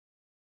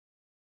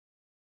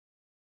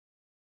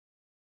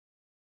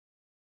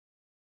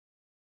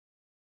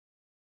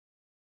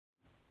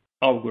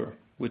Augur,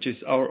 which is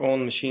our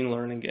own machine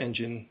learning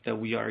engine that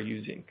we are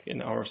using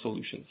in our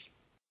solutions.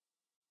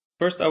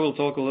 First, I will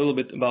talk a little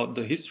bit about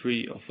the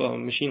history of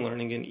machine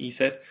learning in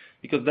ESET,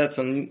 because that's,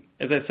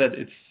 as I said,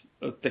 it's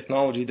a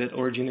technology that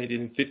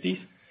originated in the 50s,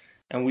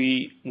 and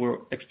we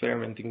were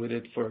experimenting with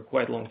it for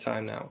quite a long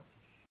time now.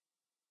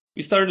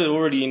 We started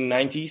already in the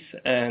 90s,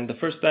 and the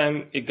first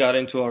time it got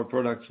into our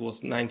products was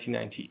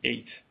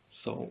 1998.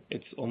 So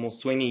it's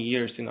almost 20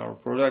 years in our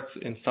products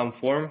in some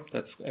form.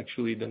 That's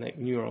actually the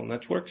neural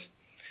networks.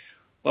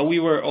 But we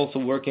were also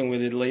working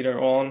with it later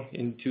on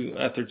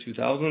after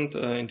 2000.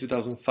 In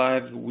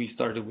 2005, we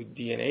started with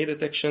DNA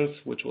detections,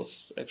 which was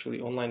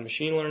actually online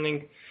machine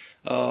learning.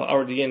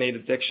 Our DNA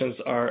detections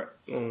are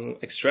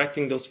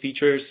extracting those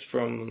features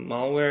from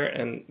malware,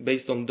 and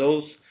based on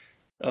those,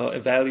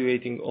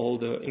 evaluating all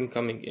the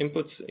incoming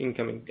inputs,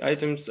 incoming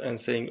items, and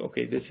saying,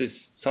 okay, this is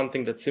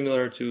something that's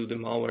similar to the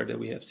malware that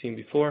we have seen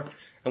before,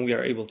 and we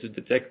are able to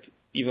detect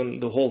even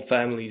the whole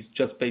families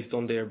just based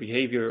on their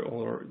behavior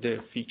or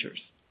their features.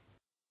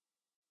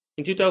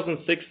 In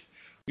 2006,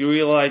 we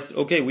realized,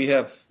 okay, we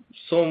have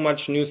so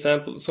many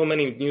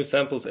new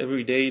samples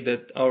every day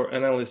that our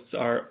analysts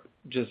are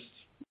just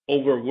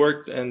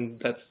overworked, and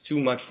that's too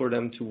much for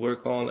them to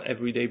work on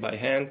every day by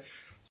hand.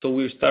 So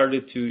we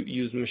started to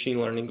use machine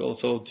learning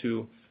also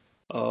to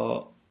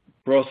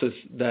process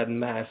that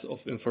mass of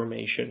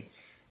information.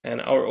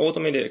 And our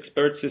automated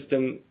expert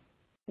system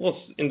was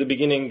in the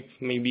beginning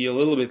maybe a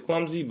little bit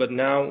clumsy, but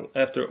now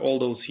after all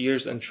those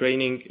years and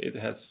training, it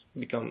has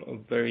become a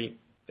very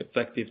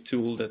effective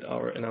tool that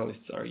our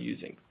analysts are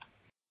using.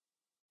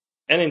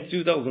 And in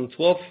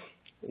 2012,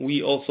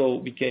 we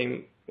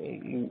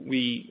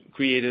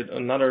created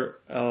another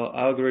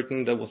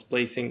algorithm that was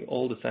placing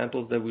all the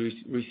samples that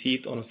we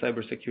received on a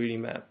cybersecurity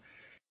map.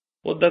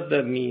 What does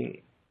that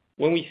mean?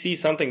 When we see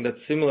something that's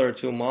similar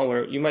to a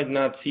malware, you might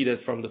not see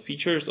that from the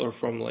features or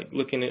from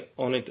looking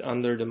on it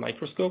under the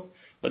microscope.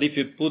 But if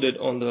you put it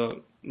on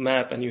the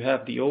map and you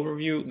have the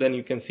overview, then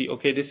you can see,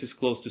 okay, this is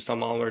close to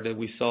some malware that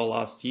we saw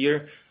last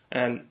year,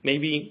 and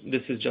maybe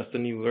this is just a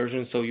new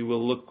version, so you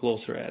will look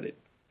closer at it.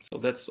 So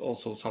that's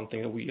also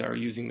something that we are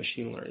using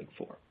machine learning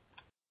for.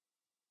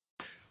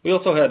 We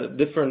also had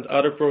different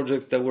other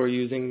projects that were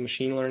using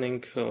machine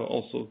learning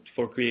also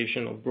for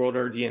creation of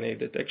broader DNA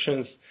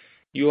detections,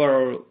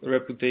 URL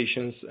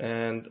reputations,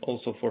 and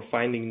also for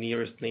finding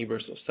nearest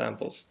neighbors of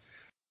samples.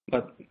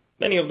 But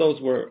many of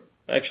those were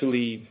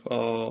actually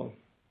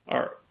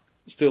are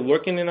still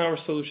working in our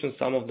solution.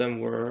 Some of them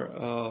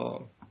were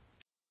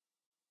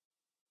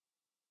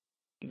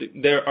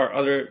there are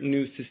other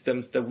new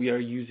systems that we are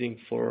using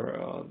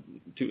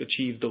to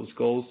achieve those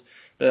goals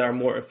that are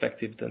more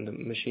effective than the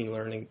machine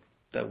learning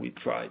that we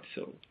tried.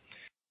 So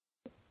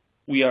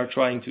we are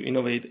trying to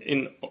innovate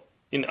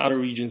in other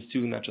regions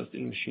too, not just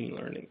in machine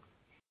learning.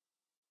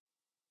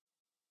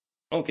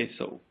 Okay,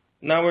 so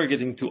now we're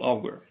getting to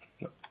Augur.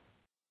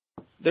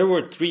 There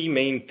were three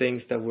main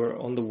things that were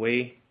on the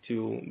way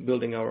to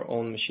building our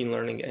own machine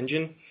learning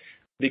engine.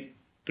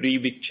 Three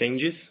big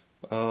changes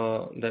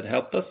that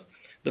helped us.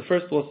 The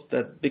first was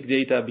that big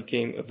data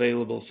became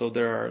available, so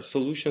there are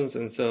solutions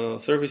and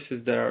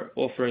services that are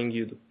offering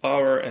you the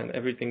power and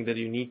everything that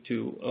you need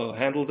to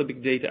handle the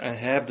big data and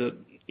have the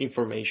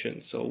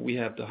information. So we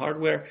have the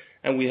hardware,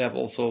 and we have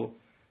also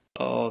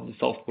the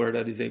software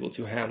that is able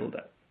to handle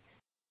that.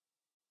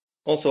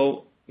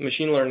 Also,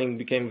 machine learning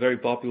became very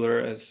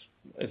popular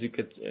as you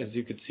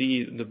could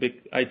see, the big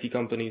IT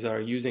companies are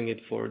using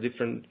it for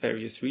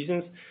various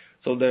reasons.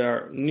 So there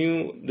are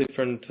new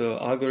different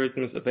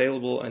algorithms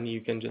available, and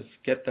you can just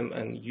get them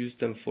and use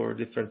them for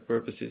different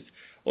purposes,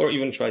 or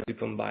even try to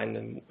combine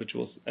them, which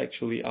was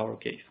actually our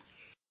case.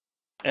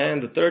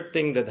 And the third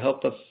thing that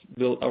helped us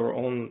build our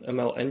own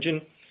ML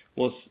engine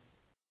was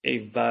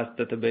a vast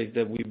database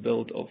that we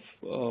built of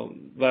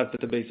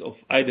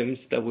items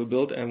that we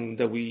built and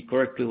that we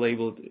correctly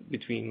labeled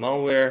between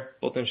malware,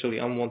 potentially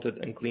unwanted,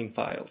 and clean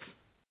files.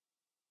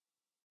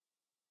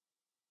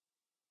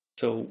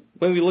 So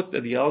when we looked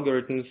at the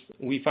algorithms,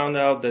 we found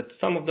out that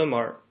some of them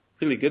are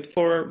really good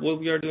for what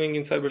we are doing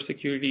in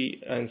cybersecurity,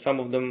 and some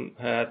of them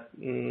had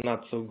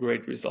not so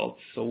great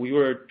results. So we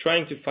were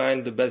trying to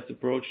find the best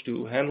approach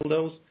to handle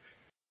those,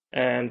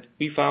 and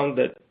we found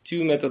that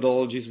two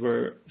methodologies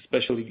were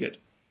especially good.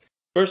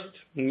 First,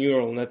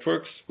 neural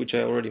networks, which I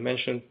already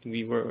mentioned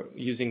we were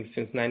using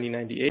since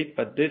 1998,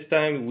 but this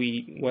time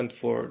we went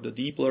for the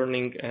deep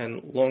learning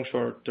and long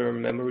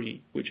short-term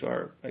memory, which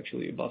are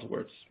actually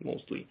buzzwords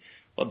mostly,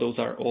 but those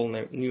are all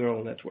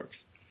neural networks.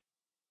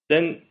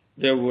 Then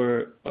there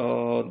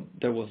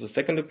was a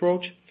second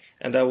approach,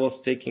 and that was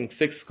taking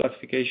 6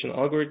 classification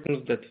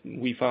algorithms that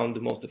we found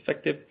the most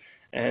effective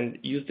and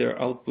use their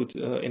output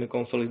in a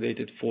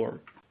consolidated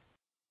form.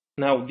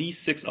 Now, these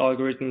 6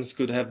 algorithms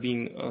could have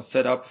been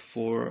set up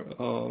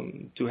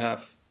to have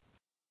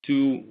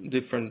 2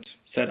 different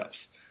setups.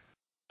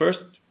 First,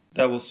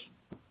 that was,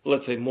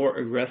 let's say, more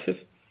aggressive.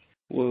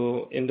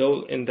 Well, in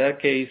that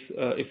case,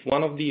 if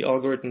one of the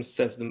algorithms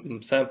says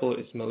the sample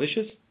is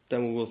malicious,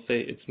 then we will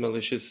say it's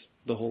malicious,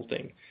 the whole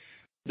thing.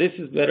 This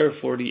is better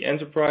for the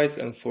enterprise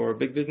and for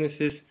big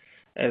businesses,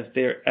 as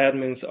their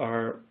admins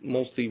are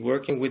mostly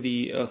working with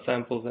the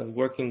samples and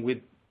working with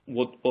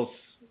what was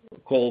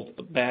called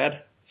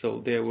bad,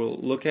 so they will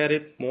look at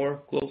it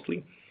more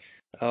closely.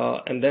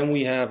 And then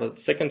we have a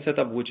second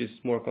setup, which is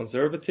more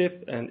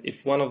conservative, and if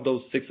one of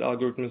those 6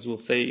 algorithms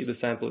will say the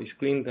sample is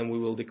clean, then we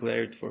will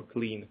declare it for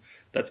clean.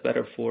 That's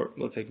better for,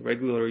 let's say,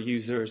 regular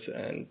users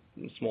and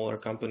smaller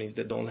companies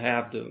that don't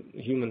have the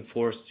human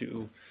force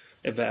to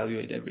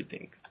evaluate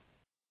everything.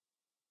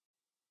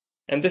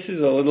 And this is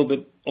a little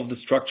bit of the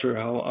structure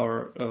how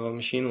our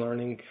machine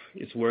learning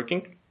is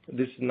working.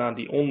 This is not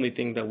the only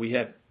thing that we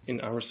have in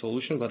our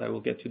solution, but I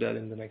will get to that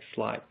in the next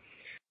slide.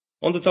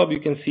 On the top, you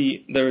can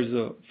see there is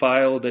a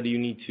file that you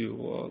need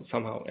to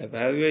somehow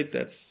evaluate.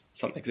 That's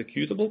some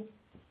executable.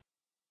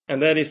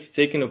 And that is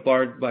taken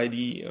apart by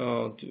the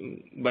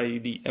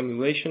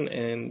emulation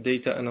and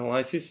data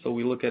analysis. So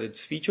we look at its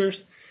features,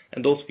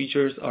 and those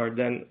features are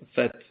then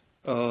fed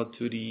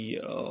to the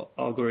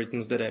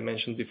algorithms that I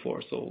mentioned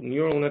before. So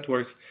neural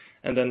networks,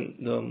 and then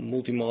the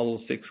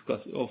multi-model 6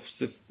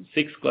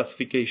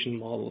 classification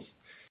models.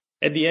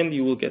 At the end,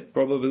 you will get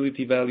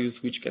probability values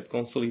which get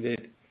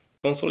consolidated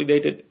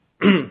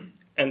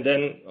and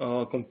then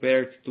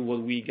compared to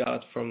what we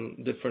got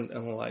from different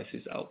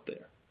analyses out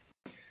there.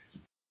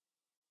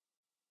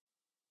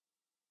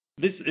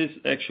 This is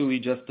actually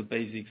just the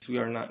basics.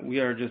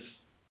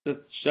 That's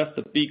just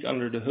a peek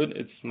under the hood.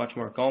 It's much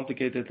more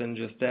complicated than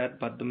just that,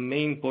 but the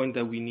main point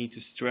that we need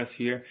to stress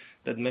here,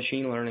 that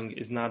machine learning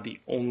is not the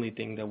only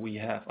thing that we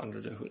have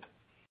under the hood.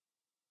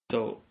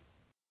 So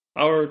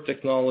our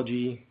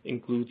technology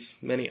includes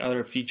many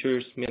other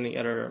features, many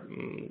other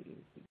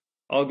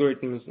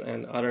algorithms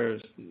and other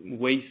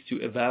ways to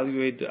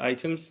evaluate the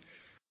items.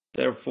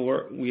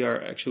 Therefore, we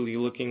are actually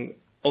looking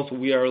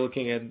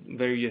at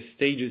various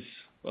stages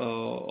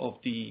of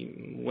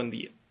when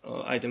the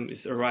item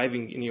is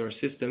arriving in your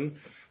system.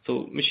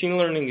 So machine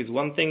learning is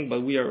one thing,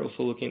 but we are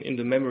also looking in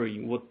the memory,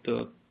 what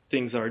the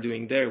things are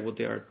doing there, what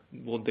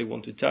they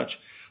want to touch.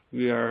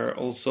 We are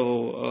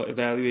also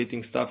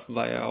evaluating stuff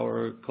via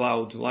our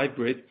cloud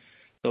LiveGrid.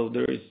 So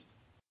there is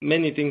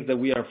many things that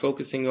we are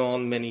focusing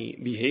on, many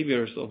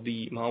behaviors of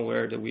the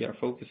malware that we are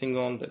focusing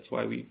on. That's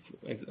why we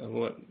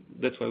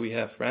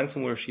have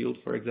ransomware shield,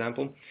 for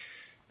example,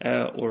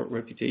 or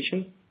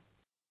reputation.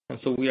 And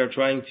so we are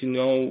trying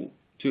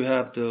to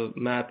have the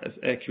map as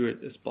accurate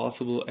as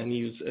possible and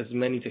use as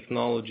many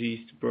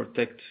technologies to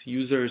protect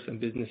users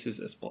and businesses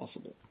as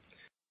possible.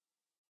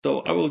 So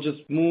I will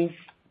just move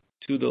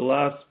to the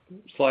last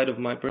slide of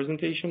my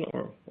presentation,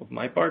 or of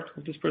my part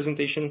of this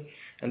presentation,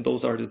 and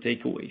those are the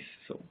takeaways.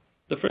 So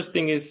the first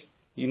thing is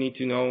you need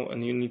to know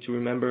and you need to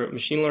remember,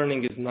 machine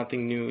learning is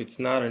nothing new. It's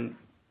not a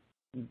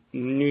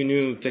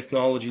new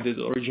technology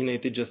that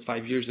originated just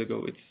 5 years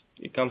ago.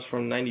 It comes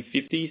from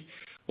 1950s.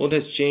 What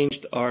has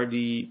changed are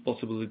the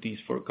possibilities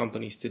for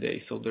companies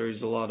today. So there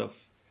is a lot of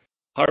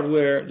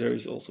hardware. There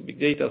is also big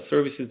data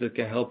services that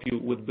can help you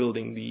with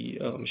building the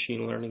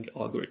machine learning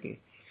algorithm.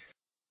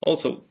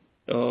 Also,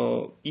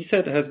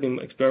 ESET has been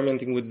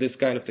experimenting with this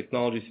kind of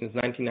technology since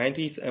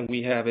 1990s, and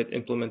we have it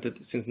implemented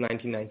since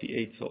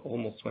 1998, so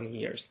almost 20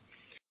 years.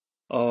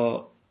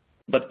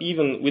 But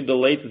even with the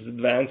latest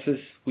advances,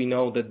 we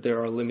know that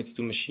there are limits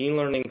to machine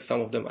learning.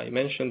 Some of them I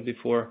mentioned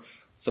before,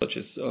 such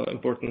as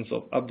importance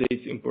of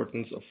updates,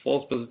 importance of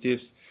false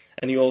positives,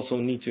 and you also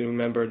need to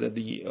remember that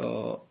the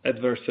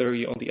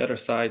adversary on the other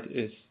side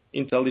is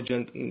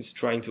intelligent and is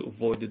trying to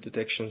avoid the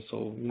detection,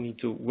 so you need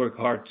to work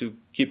hard to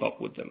keep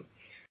up with them.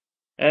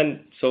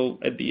 And so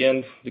at the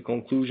end, the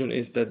conclusion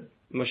is that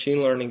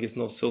machine learning is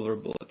no silver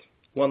bullet.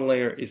 One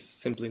layer is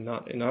simply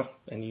not enough,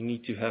 and you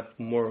need to have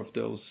more of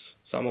those.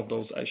 Some of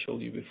those I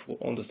showed you before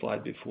on the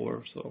slide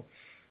before. So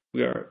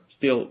we are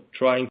still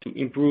trying to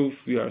improve.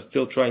 We are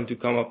still trying to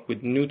come up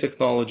with new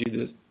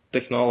technologies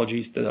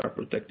that are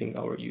protecting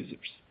our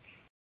users.